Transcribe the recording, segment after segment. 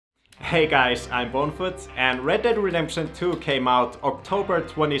Hey guys, I'm Bonefoot, and Red Dead Redemption 2 came out October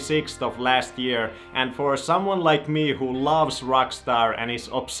 26th of last year, and for someone like me who loves Rockstar and is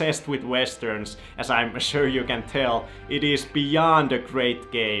obsessed with westerns, as I'm sure you can tell, it is beyond a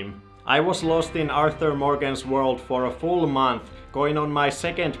great game. I was lost in Arthur Morgan's world for a full month, going on my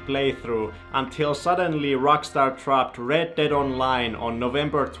second playthrough, until suddenly Rockstar dropped Red Dead Online on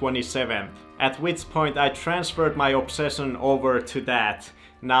November 27th, at which point I transferred my obsession over to that.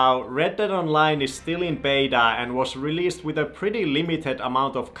 Now, Red Dead Online is still in beta and was released with a pretty limited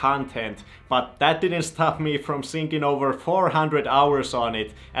amount of content, but that didn't stop me from sinking over 400 hours on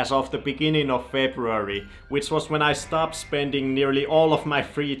it as of the beginning of February, which was when I stopped spending nearly all of my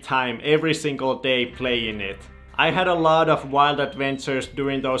free time every single day playing it. I had a lot of wild adventures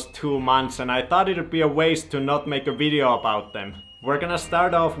during those 2 months, and I thought it would be a waste to not make a video about them. We're gonna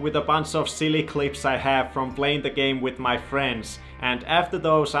start off with a bunch of silly clips I have from playing the game with my friends, and after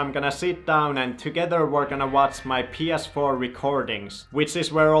those I'm gonna sit down and together we're gonna watch my PS4 recordings, which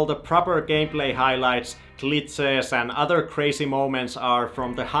is where all the proper gameplay highlights, glitches and other crazy moments are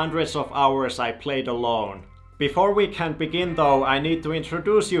from the hundreds of hours I played alone. Before we can begin though, I need to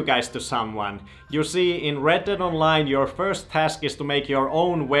introduce you guys to someone. You see, in Red Dead Online your first task is to make your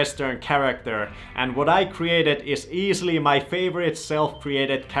own Western character, and what I created is easily my favorite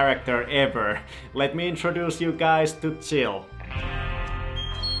self-created character ever. Let me introduce you guys to Jill.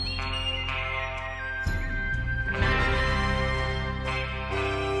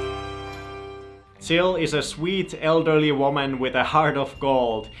 Jill is a sweet elderly woman with a heart of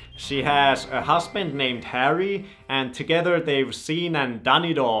gold. She has a husband named Harry, and together they've seen and done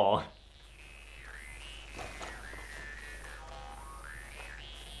it all.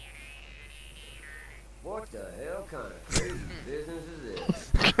 What the hell kind of crazy business is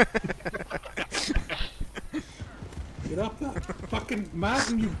this? Get up the fucking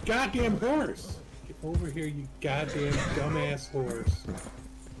mountain, you goddamn horse! Get over here, you goddamn dumbass horse.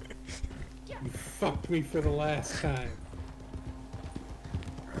 You fucked me for the last time.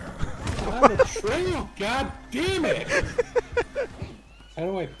 On the trail, god damn it! How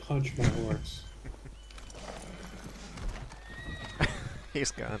do I punch my horse?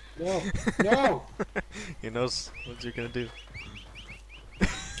 He's gone. No, no! He knows what you're gonna do.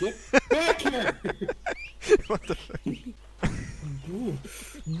 Get back here! What the fuck? Woo.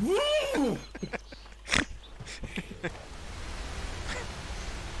 Woo.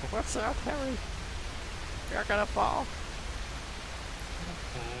 What's up, Harry? You're gonna fall.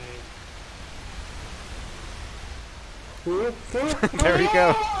 There you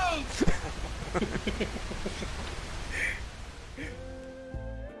go.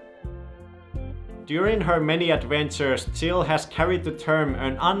 During her many adventures, Jill has carried to term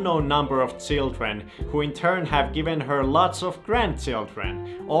an unknown number of children, who in turn have given her lots of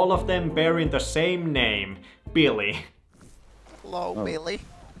grandchildren, all of them bearing the same name, Billy. Hello, Billy.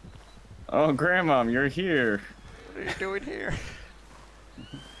 Oh, Grandmom, you're here. What are you doing here?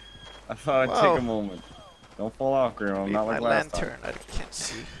 I thought I'd take a moment. Don't fall off, Grandmom. Not like last lantern. I can't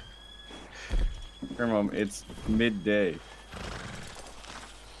see. Grandmom, it's midday.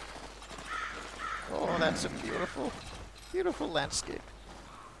 Oh, that's a beautiful, beautiful landscape.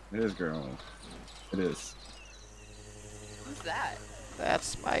 It is, Grandmom. It is. Who's that?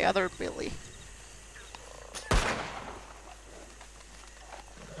 That's my other Billy.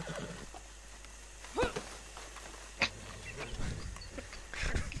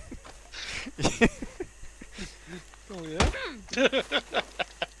 Oh yeah?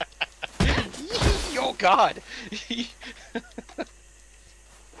 Oh god!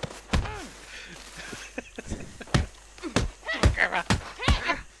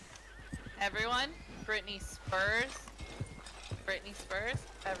 Everyone? Britney Spurs? Britney Spurs?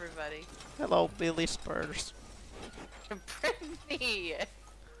 Everybody. Hello, Billy Spurs. Britney!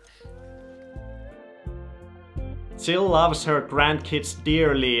 Jill loves her grandkids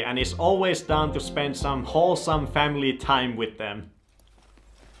dearly and is always down to spend some wholesome family time with them.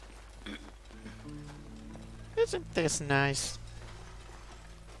 Isn't this nice?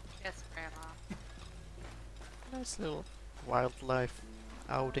 Yes, Grandma. Nice little wildlife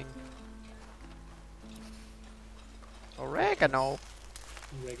outing. Oregano.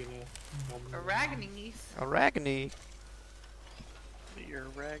 Oregano. Aragonese. Oregano. You're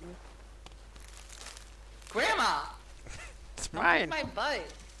ragging. Grandma! It's Don't mine. kick my butt.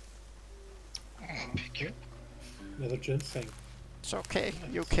 Pick it. Another ginseng. It's okay.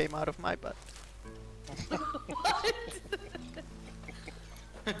 You came out of my butt. What?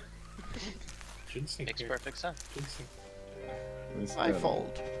 Ginseng. Makes here. perfect sense. Ginseng. It's My good.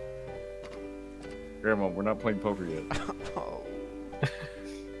 fault. Grandma, we're not playing poker yet. Oh.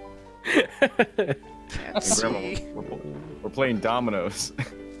 Can't Hey, see. Grandma, we're playing dominoes.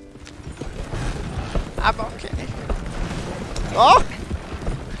 I'm okay. Oh!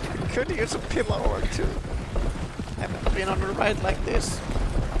 Could use a pillow or two. Haven't been on a ride like this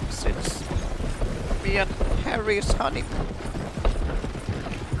since me and Harry's honeymoon.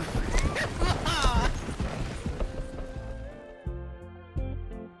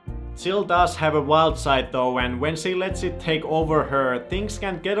 Jill does have a wild side though, and when she lets it take over her, things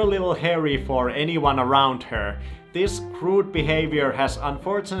can get a little hairy for anyone around her. This crude behavior has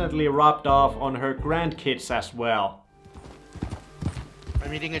unfortunately rubbed off on her grandkids as well.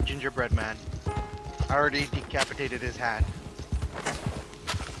 I'm eating a gingerbread man. I already decapitated his hat.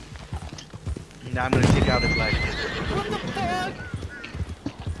 Now I'm gonna take out his leg. What the fuck?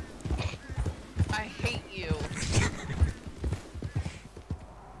 I hate you.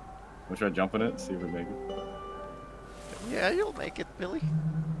 We'll try jumping it, see if we make it. Yeah, you'll make it, Billy.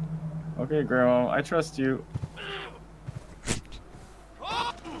 Okay, Grandma, I trust you.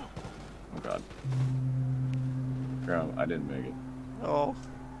 Oh god. Grandma, I didn't make it. Oh,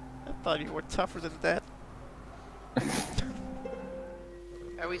 I thought you were tougher than that.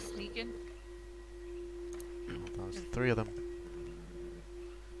 Are we sneaking? There's 3 of them.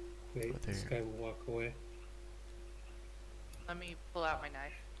 Wait, But this there. guy will walk away. Let me pull out my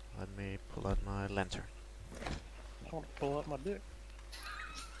knife. Let me pull out my lantern. I want to pull out my dick.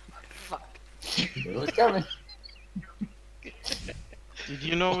 Fuck. It was coming. Did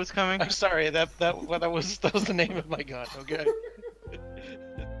you know it was coming? I'm sorry, that was the name of my gun, okay?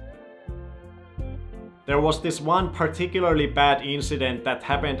 There was this one particularly bad incident that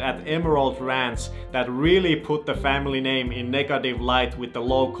happened at Emerald Ranch that really put the family name in negative light with the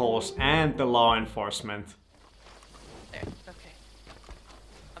locals and the law enforcement. There. Okay.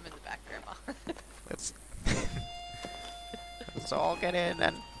 I'm in the back, Grandma. Let's let's all get in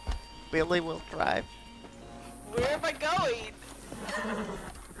and Billy will drive. Where am I going?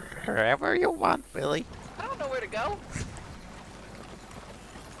 Wherever you want, Billy. I don't know where to go.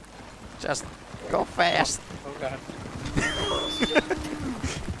 Just go fast. Oh god.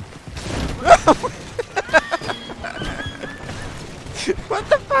 What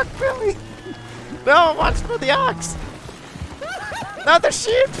the fuck, Billy? No, watch for the ox. Not the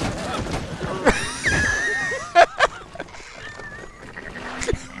sheep.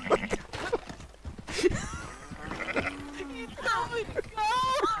 You told me to go.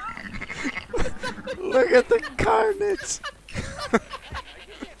 Look at the carnage.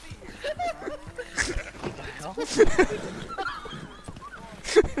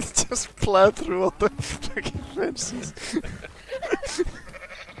 Just plow through all the fucking fences.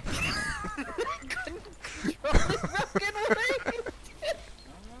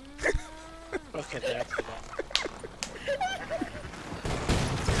 Okay, that's the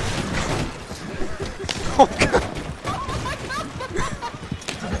Oh god.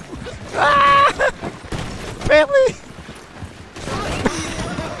 Ah! Billy!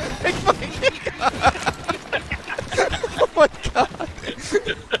 Oh my god!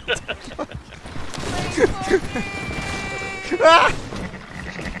 Ah!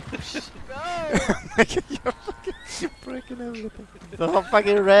 You're fucking breaking everything. The whole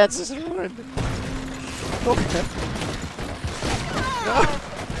fucking rats is ruined. Okay. No!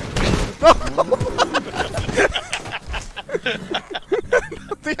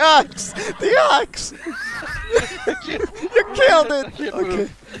 The ox! The ox! You killed it! Okay.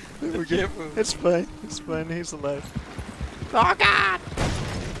 There we go. It's fine. It's fine. He's alive. Oh god!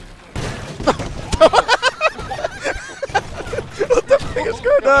 What the fuck is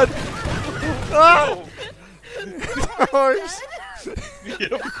going on? Ah! The horse!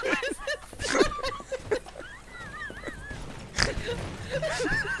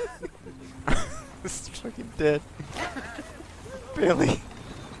 This is fucking dead. Billy.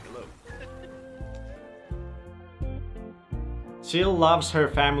 Jill loves her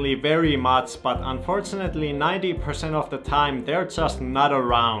family very much, but unfortunately 90% of the time they're just not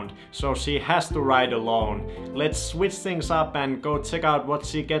around, so she has to ride alone. Let's switch things up and go check out what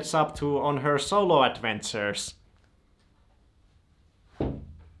she gets up to on her solo adventures.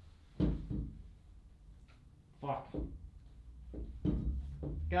 Fuck.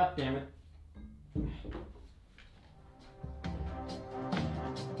 God damn it.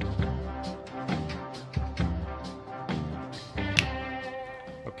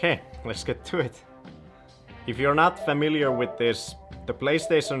 Okay, let's get to it. If you're not familiar with this, the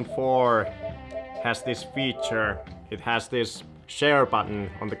PlayStation 4 has this feature. It has this share button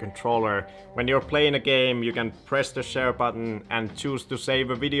on the controller. When you're playing a game, you can press the share button and choose to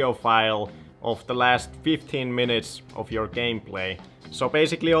save a video file of the last 15 minutes of your gameplay. So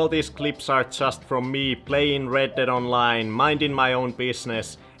basically all these clips are just from me playing Red Dead Online, minding my own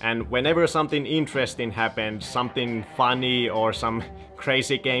business, and whenever something interesting happened, something funny or some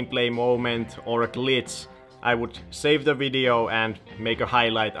crazy gameplay moment or a glitch, I would save the video and make a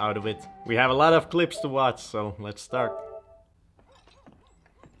highlight out of it. We have a lot of clips to watch, so let's start.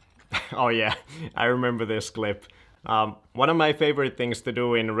 Oh yeah, I remember this clip. One of my favorite things to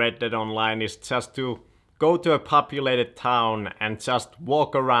do in Red Dead Online is just to go to a populated town and just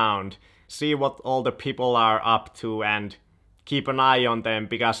walk around, see what all the people are up to and keep an eye on them,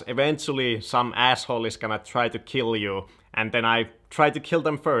 because eventually some asshole is gonna try to kill you, and then I try to kill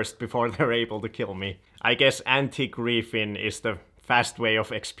them first before they're able to kill me. I guess anti-griefing is the fast way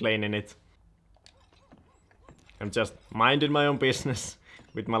of explaining it. I'm just minding my own business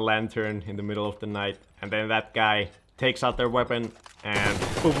with my lantern in the middle of the night, and then that guy takes out their weapon and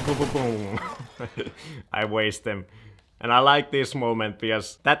boom boom boom boom. I waste him. And I like this moment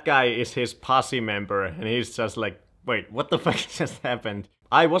because that guy is his posse member and he's just like, wait, what the fuck just happened?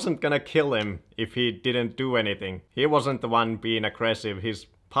 I wasn't gonna kill him if he didn't do anything. He wasn't the one being aggressive, his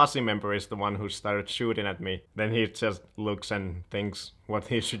posse member is the one who started shooting at me. Then he just looks and thinks what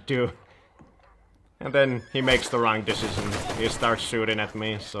he should do. And then he makes the wrong decision. He starts shooting at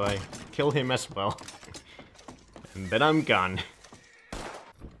me, so I kill him as well. And then I'm gone.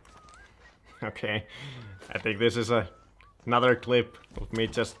 Okay, I think this is another clip of me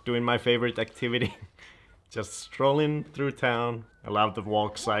just doing my favorite activity. Just strolling through town. I love the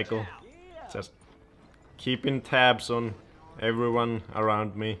walk cycle. Just keeping tabs on everyone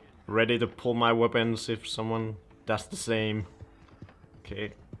around me. Ready to pull my weapons if someone does the same.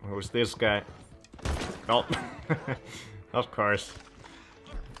 Okay, who's this guy? Oh, of course.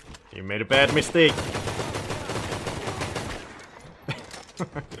 You made a bad mistake.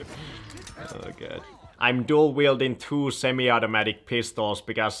 Oh god. I'm dual wielding 2 semi-automatic pistols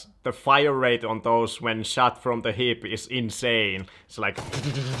because the fire rate on those when shot from the hip is insane. It's like...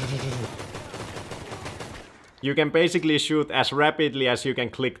 You can basically shoot as rapidly as you can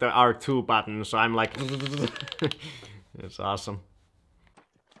click the R2 button, so I'm like... It's awesome.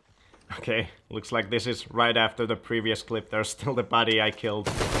 Okay, looks like this is right after the previous clip. There's still the body I killed.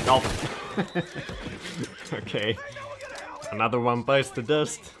 Oh. Okay. Another one bites the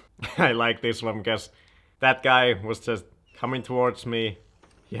dust. I like this one because that guy was just coming towards me.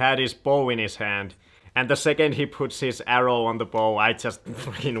 He had his bow in his hand. And the second he puts his arrow on the bow, I just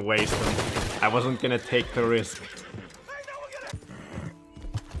freaking waste him. I wasn't gonna take the risk.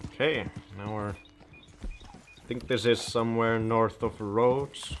 Okay, now we're... I think this is somewhere north of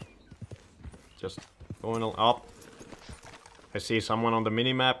Rhodes. Just going up. I see someone on the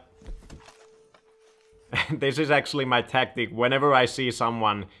minimap. This is actually my tactic. Whenever I see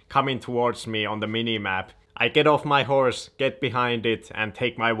someone coming towards me on the minimap, I get off my horse, get behind it, and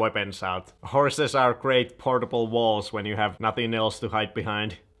take my weapons out. Horses are great portable walls when you have nothing else to hide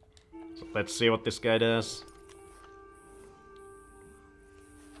behind. So let's see what this guy does.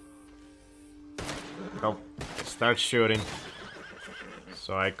 Oh, start shooting.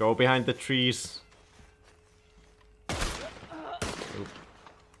 So I go behind the trees.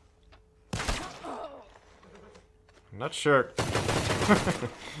 Not sure.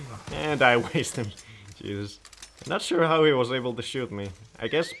 And I waste him. Jesus. Not sure how he was able to shoot me. I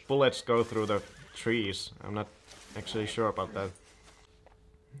guess bullets go through the trees. I'm not actually sure about that.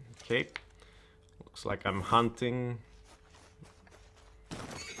 Okay. Looks like I'm hunting.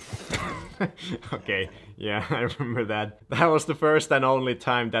 Okay, yeah, I remember that. That was the first and only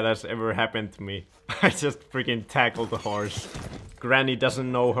time that has ever happened to me. I just freaking tackled the horse. Granny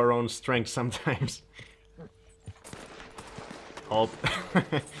doesn't know her own strength sometimes. Oh,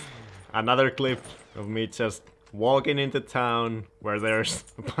 another clip of me just walking into town where there's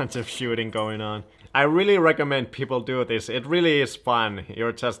a bunch of shooting going on. I really recommend people do this. It really is fun.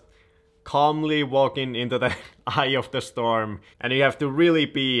 You're just calmly walking into the eye of the storm, and you have to really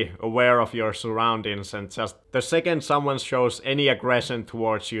be aware of your surroundings, and just the second someone shows any aggression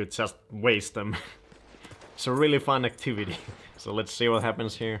towards you, just waste them. It's a really fun activity. So let's see what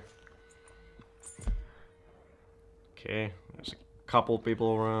happens here. Okay, there's a couple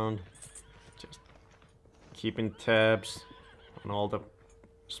people around. Just keeping tabs on all the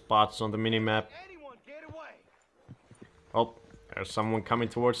spots on the minimap. Oh, there's someone coming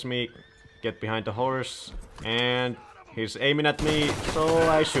towards me. Get behind the horse, and he's aiming at me, so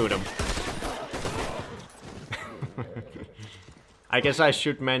I shoot him. I guess I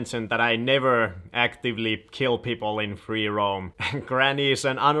should mention that I never actively kill people in free roam. Granny is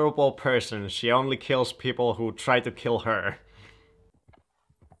an honorable person. She only kills people who try to kill her.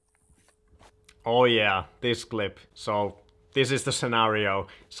 Oh yeah, this clip. So this is the scenario.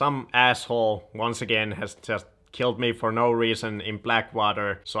 Some asshole once again has just killed me for no reason in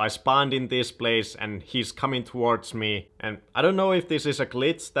Blackwater. So I spawned in this place and he's coming towards me. And I don't know if this is a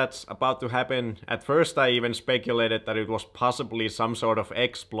glitch that's about to happen. At first I even speculated that it was possibly some sort of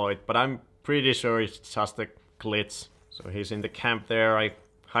exploit, but I'm pretty sure it's just a glitch. So he's in the camp there. I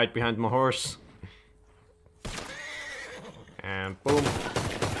hide behind my horse. And boom.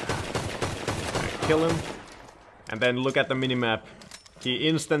 I kill him. And then look at the minimap. He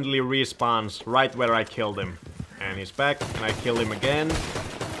instantly respawns right where I killed him. And he's back, and I kill him again.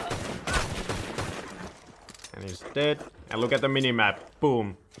 And he's dead. And look at the minimap.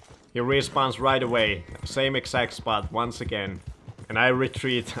 Boom. He respawns right away. Same exact spot once again. And I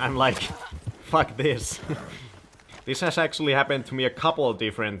retreat. I'm like, fuck this. This has actually happened to me a couple of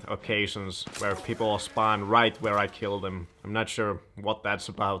different occasions where people spawn right where I kill them. I'm not sure what that's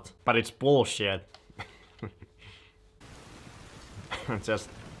about, but it's bullshit. I'm just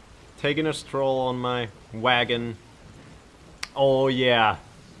taking a stroll on my wagon. Oh yeah.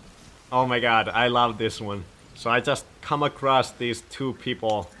 Oh my god, I love this one. So I just come across these two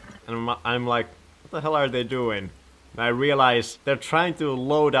people and I'm like, what the hell are they doing? And I realize they're trying to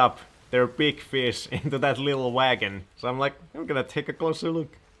load up their big fish into that little wagon. So I'm like, I'm gonna take a closer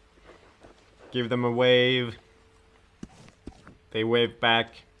look. Give them a wave. They wave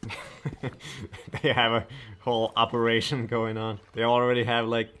back. They have a whole operation going on. They already have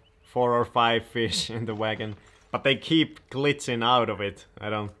like 4 or 5 fish in the wagon. But they keep glitching out of it.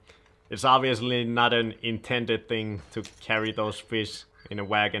 It's obviously not an intended thing to carry those fish in a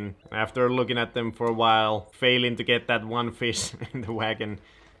wagon. After looking at them for a while, failing to get that one fish in the wagon,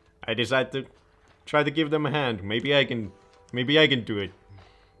 I decided to try to give them a hand. Maybe I can do it.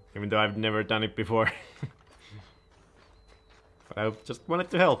 Even though I've never done it before. But I just wanted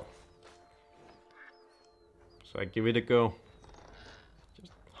to help. So I give it a go.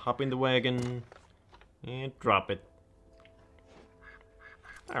 Just hop in the wagon and drop it.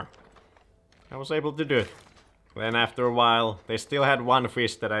 There. I was able to do it. Then after a while, they still had one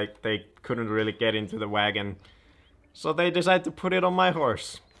fish that they couldn't really get into the wagon. So they decided to put it on my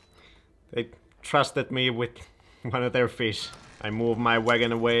horse. They trusted me with one of their fish. I move my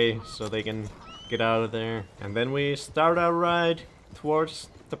wagon away so they can get out of there. And then we start our ride towards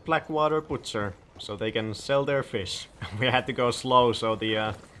the Blackwater Butcher so they can sell their fish. We had to go slow so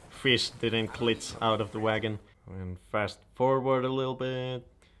the fish didn't glitch out of the wagon. And fast forward a little bit.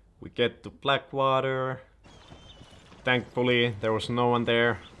 We get to Blackwater. Thankfully there was no one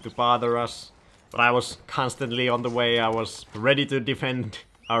there to bother us. But I was constantly on the way. I was ready to defend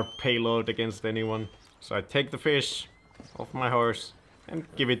our payload against anyone. So I take the fish off my horse and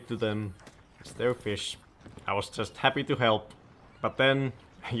give it to them. It's their fish. I was just happy to help. But then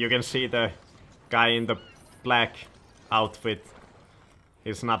you can see the guy in the black outfit.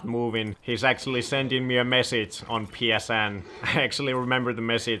 He's not moving. He's actually sending me a message on PSN. I actually remember the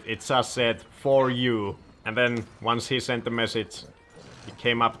message. It just said, "For you." And then once he sent the message, he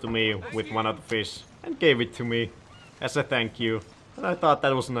came up to me with one of the fish and gave it to me as a thank you. And I thought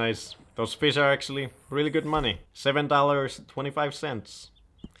that was nice. Those fish are actually really good money. $7.25.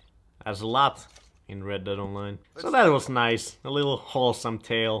 That's a lot in Red Dead Online. So that was nice. A little wholesome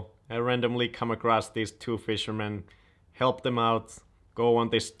tale. I randomly come across these two fishermen, help them out, go on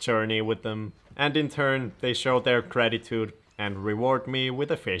this journey with them, and in turn they show their gratitude and reward me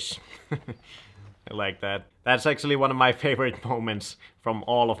with a fish. I like that. That's actually one of my favorite moments from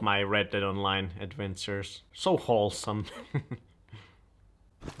all of my Red Dead Online adventures. So wholesome.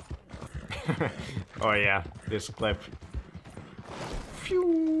 Oh yeah, this clip.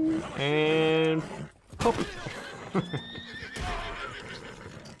 Phew, and pop.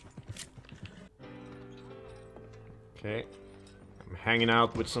 Okay. I'm hanging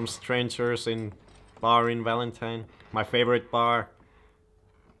out with some strangers in bar in Valentine. My favorite bar.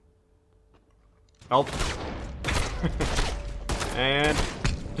 Oh. And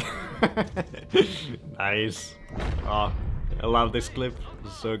nice. Oh, I love this clip.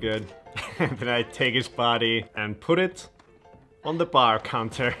 It's so good. And then I take his body and put it on the bar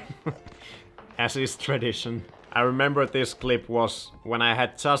counter. As is tradition. I remember this clip was when I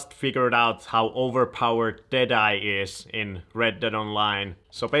had just figured out how overpowered Deadeye is in Red Dead Online.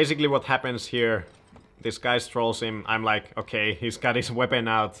 So basically what happens here, this guy strolls him, I'm like, okay, he's got his weapon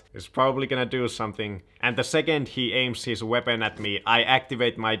out, he's probably gonna do something. And the second he aims his weapon at me, I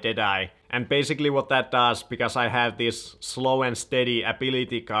activate my Deadeye. And basically what that does, because I have this slow and steady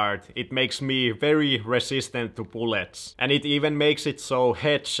ability card, it makes me very resistant to bullets. And it even makes it so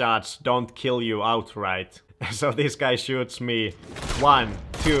headshots don't kill you outright. So this guy shoots me 1,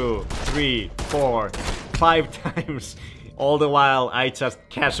 2, 3, 4, 5 times. All the while I just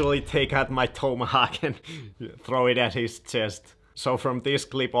casually take out my tomahawk and throw it at his chest. So from this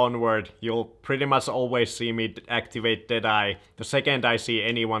clip onward, you'll pretty much always see me activate Deadeye the second I see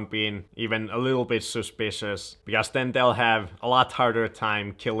anyone being even a little bit suspicious, because then they'll have a lot harder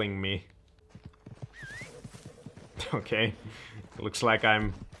time killing me. Okay, looks like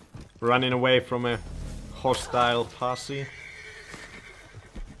I'm running away from a hostile posse.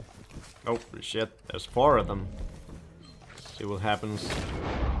 Oh shit, there's 4 of them. Let's see what happens.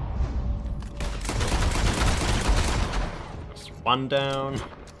 There's 1 down.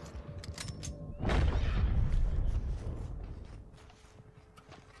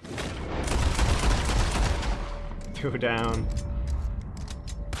 Two down.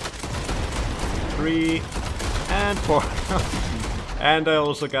 3 and 4. And I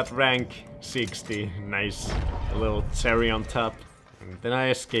also got rank 60. Nice. A little cherry on top. And then I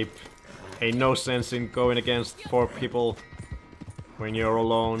escape. Ain't no sense in going against 4 people when you're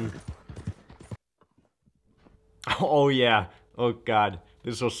alone. Oh yeah. Oh god.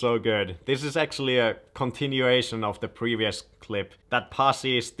 This was so good. This is actually a continuation of the previous clip. That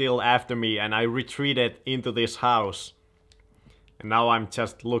posse is still after me and I retreated into this house. And now I'm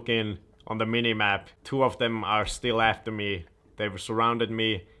just looking on the minimap. 2 of them are still after me. They've surrounded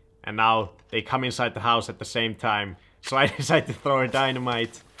me. And now they come inside the house at the same time. So I decide to throw a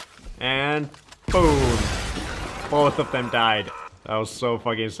dynamite. And boom! Both of them died. That was so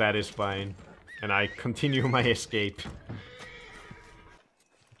fucking satisfying. And I continue my escape.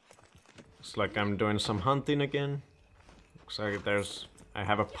 Looks like I'm doing some hunting again. Looks like I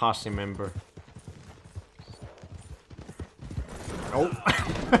have a posse member. Oh!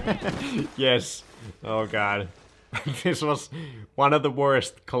 Yes! Oh god. This was one of the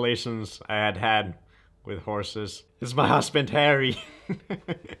worst collisions I had had with horses. This is my husband Harry.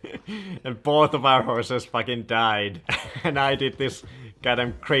 And both of our horses fucking died. And I did this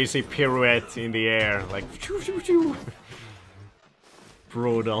goddamn crazy pirouette in the air. Like, shoo shoo shoo.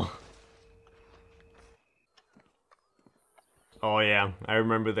 Brutal. Oh yeah, I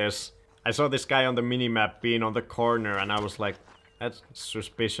remember this. I saw this guy on the minimap being on the corner and I was like, that's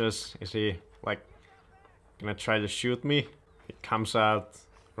suspicious. Is he like gonna try to shoot me? He comes out,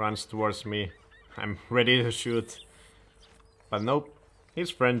 runs towards me. I'm ready to shoot. But nope,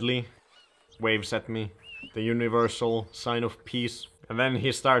 he's friendly. Waves at me. The universal sign of peace. And then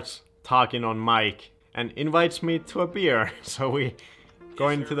he starts talking on mic and invites me to a beer. So we go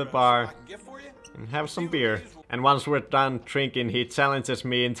into the bar and have some beer. And once we're done drinking, he challenges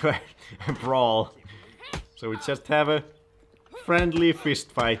me into a brawl. So we just have a friendly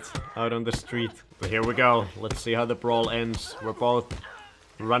fist fight out on the street. But here we go. Let's see how the brawl ends. We're both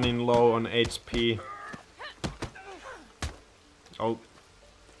running low on HP. Oh,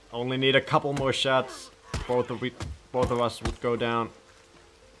 only need a couple more shots. Both of us would go down.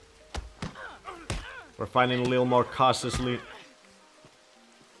 We're fighting a little more cautiously.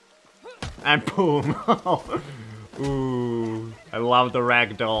 And boom! Ooh, I love the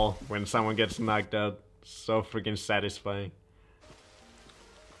ragdoll when someone gets knocked out. So freaking satisfying.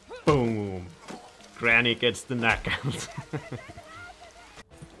 Boom! Granny gets the knockout.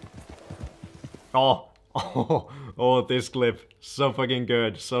 Oh, this clip. So fucking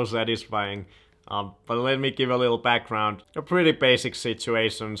good. So satisfying. But let me give a little background. A pretty basic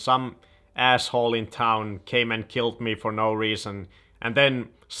situation. Some asshole in town came and killed me for no reason. And then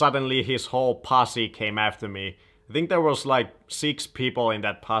suddenly his whole posse came after me. I think there was like 6 people in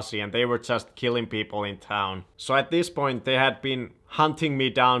that posse and they were just killing people in town. So at this point they had been hunting me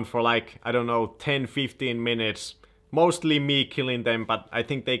down for like, I don't know, 10-15 minutes. Mostly me killing them, but I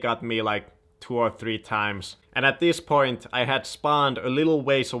think they got me like 2 or 3 times. And at this point I had spawned a little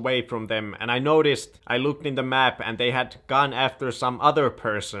ways away from them and I noticed, I looked in the map and they had gone after some other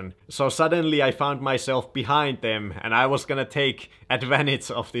person. So suddenly I found myself behind them and I was gonna take advantage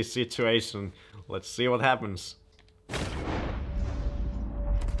of this situation. Let's see what happens.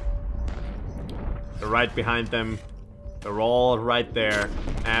 They're right behind them. They're all right there.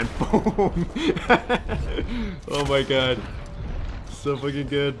 And boom! Oh my god. So fucking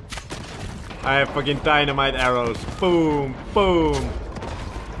good. I have fucking dynamite arrows. Boom! Boom!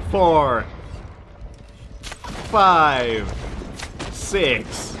 4 5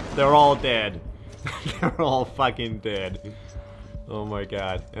 6. They're all dead. They're all fucking dead. Oh my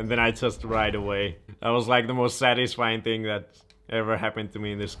god. And then I just ride away. That was like the most satisfying thing that ever happened to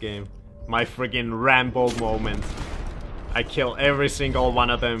me in this game. My friggin' Rambo moment. I kill every single one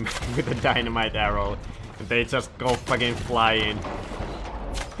of them with a dynamite arrow. And they just go fucking flying.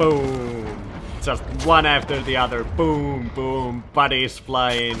 Boom. Just one after the other. Boom, boom, bodies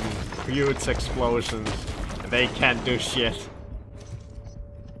flying, huge explosions. They can't do shit.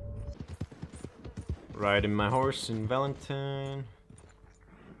 Riding my horse in Valentine.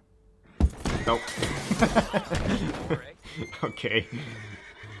 Nope. Okay.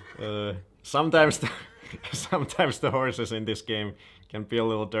 Sometimes the horses in this game can be a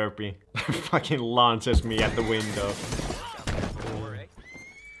little derpy. Fucking launches me at the window.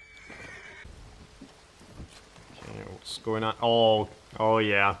 Okay, what's going on? Oh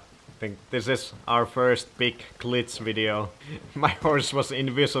yeah. I think this is our first big glitch video. My horse was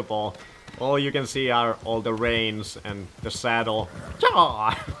invisible. All you can see are all the reins and the saddle.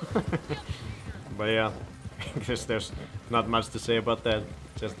 But yeah, I guess there's not much to say about that.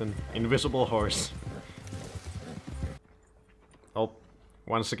 Just an invisible horse. Oh,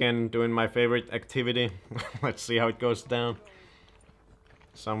 once again doing my favorite activity. Let's see how it goes down.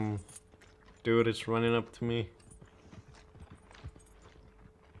 Some dude is running up to me.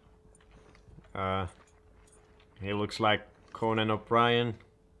 He looks like Conan O'Brien.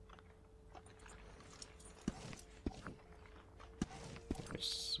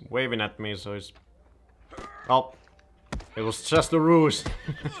 He's waving at me, so he's... Oh! It was just a ruse!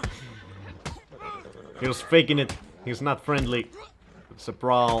 He was faking it. He's not friendly. It's a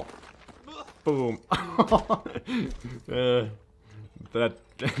brawl. Boom. That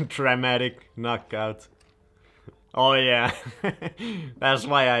dramatic knockout. Oh yeah. That's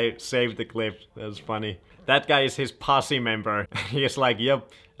why I saved the clip. That's funny. That guy is his posse member. He's like, yep,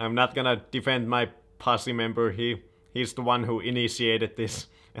 I'm not gonna defend my posse member. He's the one who initiated this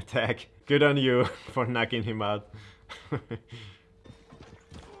attack. Good on you for knocking him out.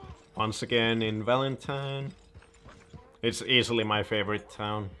 Once again in Valentine. It's easily my favorite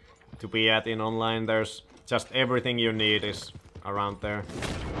town to be at in online. There's just everything you need is around there.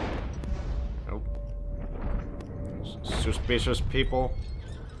 Oh. Suspicious people.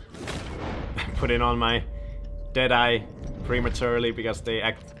 Putting on my dead eye prematurely because they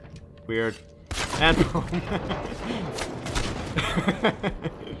act weird. And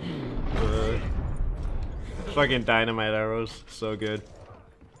fucking dynamite arrows, so good.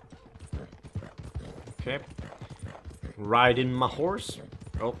 Okay. Riding my horse.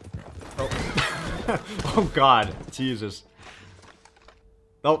 Oh. Oh. Oh god, Jesus.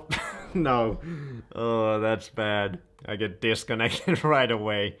 Oh, no. Oh, that's bad. I get disconnected right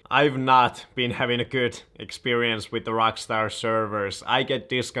away. I've not been having a good experience with the Rockstar servers. I get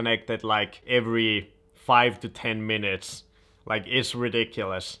disconnected like every 5 to 10 minutes. Like, it's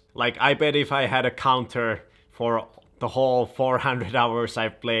ridiculous. Like, I bet if I had a counter for the whole 400 hours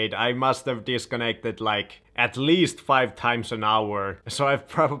I've played, I must have disconnected like at least 5 times an hour. So I've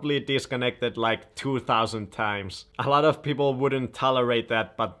probably disconnected like 2,000 times. A lot of people wouldn't tolerate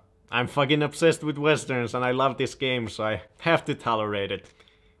that, but I'm fucking obsessed with westerns and I love this game, so I have to tolerate it.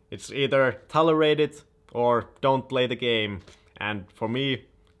 It's either tolerate it or don't play the game. And for me,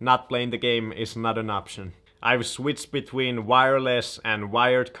 not playing the game is not an option. I've switched between wireless and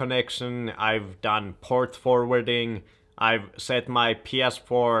wired connection. I've done port forwarding. I've set my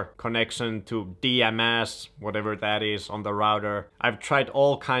PS4 connection to DMS, whatever that is, on the router. I've tried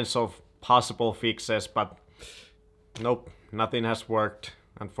all kinds of possible fixes, but nope, nothing has worked,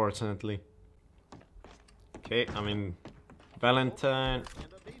 unfortunately. Okay, I'm in Valentine.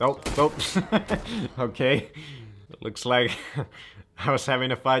 Oh, oh. Okay. Looks like I was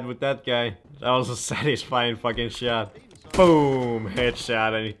having a fight with that guy. That was a satisfying fucking shot. Boom!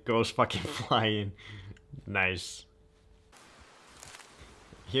 Headshot and it goes fucking flying. Nice.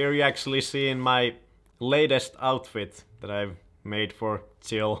 Here you actually see in my latest outfit that I've made for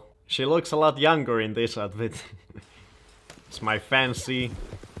Jill. She looks a lot younger in this outfit. It's my fancy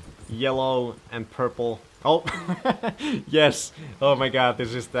yellow and purple. Oh! Yes! Oh my god,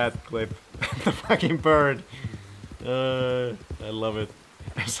 this is that clip. The fucking bird. I love it.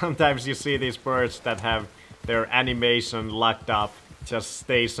 Sometimes you see these birds that have their animation locked up, just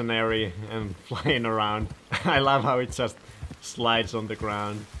stationary and flying around. I love how it just slides on the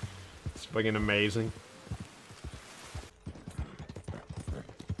ground. It's fucking amazing.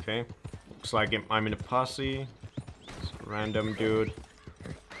 Okay, looks like I'm in a posse. It's a random dude.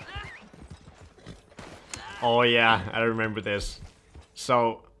 Oh yeah, I remember this.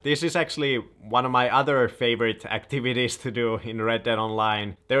 So, this is actually one of my other favorite activities to do in Red Dead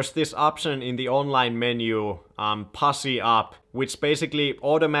Online. There's this option in the online menu, Posse Up, which basically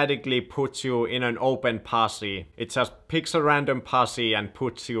automatically puts you in an open posse. It just picks a random posse and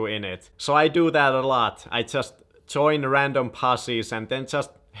puts you in it. So I do that a lot. I just join random posses and then just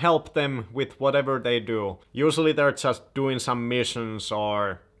help them with whatever they do. Usually they're just doing some missions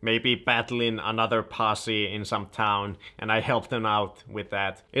or maybe battling another posse in some town, and I help them out with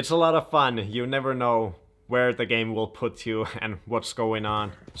that. It's a lot of fun. You never know where the game will put you and what's going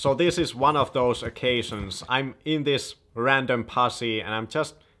on. So this is one of those occasions. I'm in this random posse and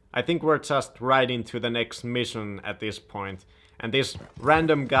I think we're just riding to the next mission at this point. And this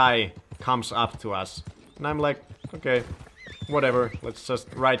random guy comes up to us. And I'm like, okay, whatever, let's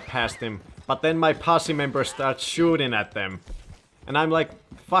just ride past him. But then my posse member starts shooting at them. And I'm like,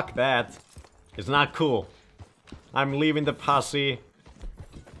 fuck that. It's not cool. I'm leaving the posse.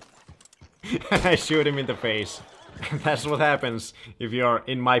 I shoot him in the face. That's what happens if you're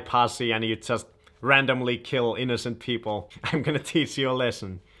in my posse and you just randomly kill innocent people. I'm gonna teach you a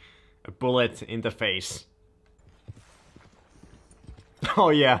lesson. A bullet in the face.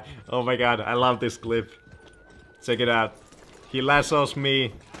 Oh yeah, oh my god, I love this clip. Check it out. He lassos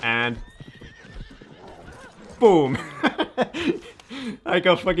me and... boom! I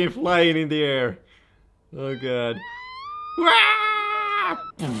go fucking flying in the air. Oh god.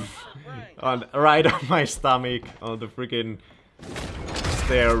 Right on my stomach, on the freaking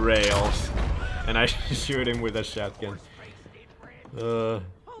stair rails. And I shoot him with a shotgun.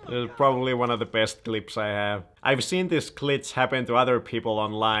 It's probably one of the best clips I have. I've seen this glitch happen to other people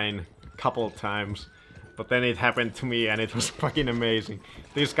online a couple times. But then it happened to me and it was fucking amazing.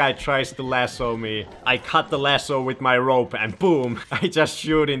 This guy tries to lasso me. I cut the lasso with my rope and boom, I just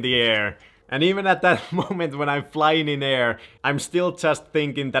shoot in the air. And even at that moment when I'm flying in air, I'm still just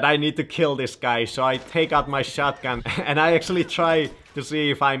thinking that I need to kill this guy. So I take out my shotgun and I actually try to see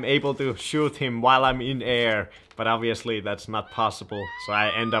if I'm able to shoot him while I'm in air. But obviously that's not possible. So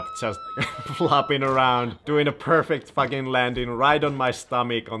I end up just flopping around, doing a perfect fucking landing right on my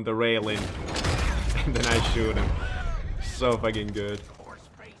stomach on the railing. And then I shoot him. So fucking good.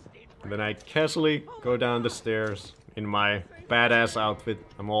 And then I casually go down the stairs in my badass outfit.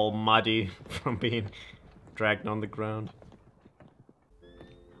 I'm all muddy from being dragged on the ground.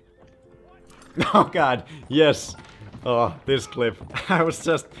 Oh god, yes! Oh, this clip. I was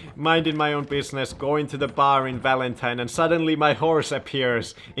just minding my own business, going to the bar in Valentine, and suddenly my horse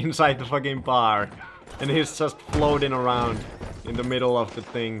appears inside the fucking bar. And he's just floating around in the middle of the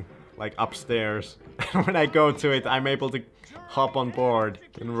thing, like upstairs. And when I go to it, I'm able to hop on board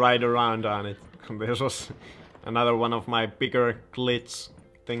and ride around on it. This was another one of my bigger glitch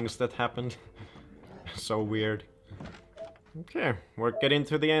things that happened. So weird. Okay, we're getting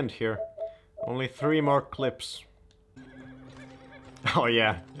to the end here. Only 3 more clips. Oh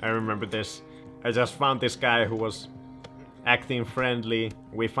yeah, I remember this. I just found this guy who was acting friendly.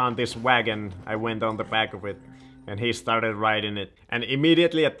 We found this wagon. I went on the back of it. And he started riding it. And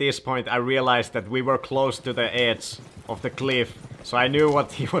immediately at this point I realized that we were close to the edge of the cliff. So I knew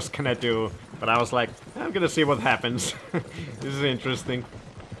what he was gonna do. But I was like, I'm gonna see what happens. This is interesting.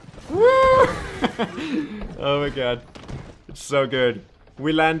 Woo! Oh my god. It's so good.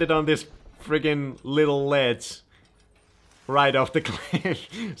 We landed on this friggin' little ledge. Right off the cliff.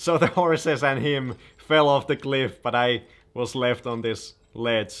 So the horses and him fell off the cliff. But I was left on this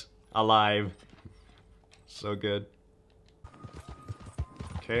ledge alive. So good.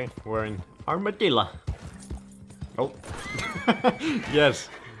 Okay, we're in Armadillo. Oh. Yes.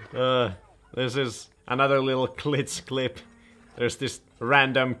 This is another little glitch clip. There's this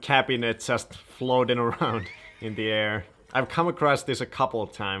random cabinet just floating around in the air. I've come across this a couple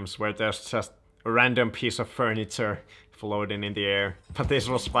of times where there's just a random piece of furniture floating in the air. But this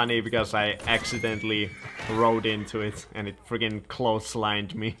was funny because I accidentally rode into it and it friggin'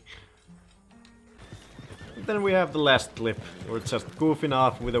 clotheslined me. Then we have the last clip. We're just goofing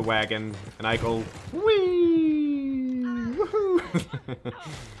off with a wagon, and I go, whee! Woohoo!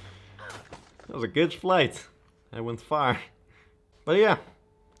 That was a good flight. I went far. But yeah,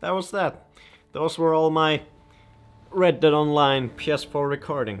 that was that. Those were all my Red Dead Online PS4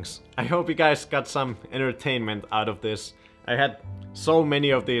 recordings. I hope you guys got some entertainment out of this. I had so many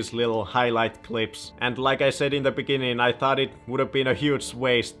of these little highlight clips, and like I said in the beginning, I thought it would have been a huge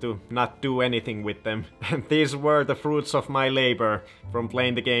waste to not do anything with them. And these were the fruits of my labor from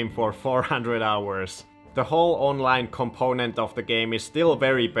playing the game for 400 hours. The whole online component of the game is still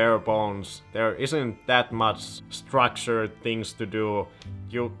very bare bones. There isn't that much structured things to do.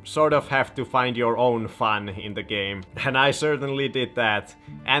 You sort of have to find your own fun in the game. And I certainly did that.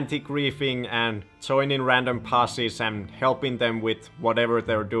 Anti-griefing and joining random posses and helping them with whatever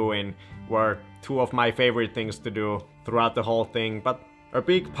they're doing were 2 of my favorite things to do throughout the whole thing. But a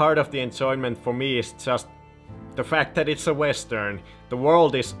big part of the enjoyment for me is just the fact that it's a Western. The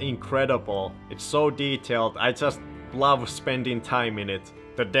world is incredible. It's so detailed. I just love spending time in it.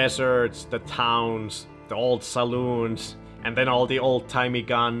 The deserts, the towns, the old saloons. And then all the old-timey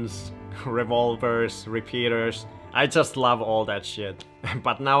guns, revolvers, repeaters. I just love all that shit.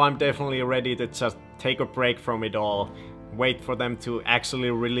 But now I'm definitely ready to just take a break from it all. Wait for them to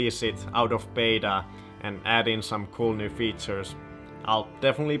actually release it out of beta and add in some cool new features. I'll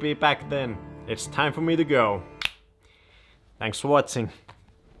definitely be back then. It's time for me to go. Thanks for watching.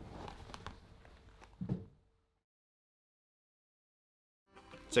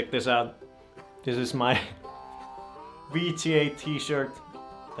 Check this out. This is my VGA t-shirt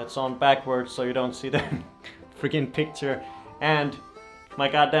that's on backwards so you don't see the freaking picture. And my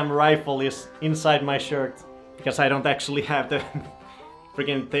goddamn rifle is inside my shirt because I don't actually have the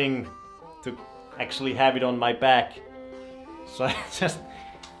freaking thing to actually have it on my back. So I just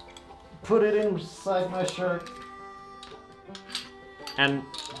put it inside my shirt and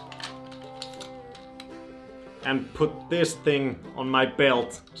put this thing on my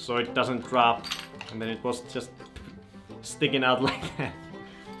belt so it doesn't drop, and then it was just sticking out like that.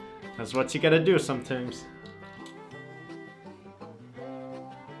 That's what you gotta do sometimes.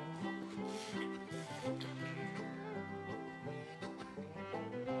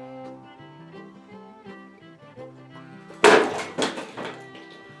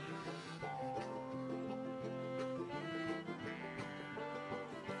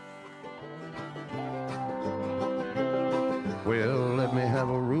 Well, let me have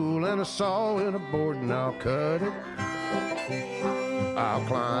a rule and a saw and a board and I'll cut it. I'll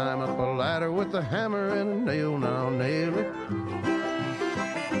climb up a ladder with a hammer and a nail and I'll nail it.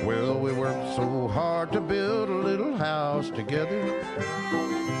 Well, we worked so hard to build a little house together.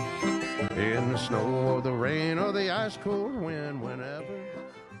 In the snow or the rain or the ice cold wind, whenever.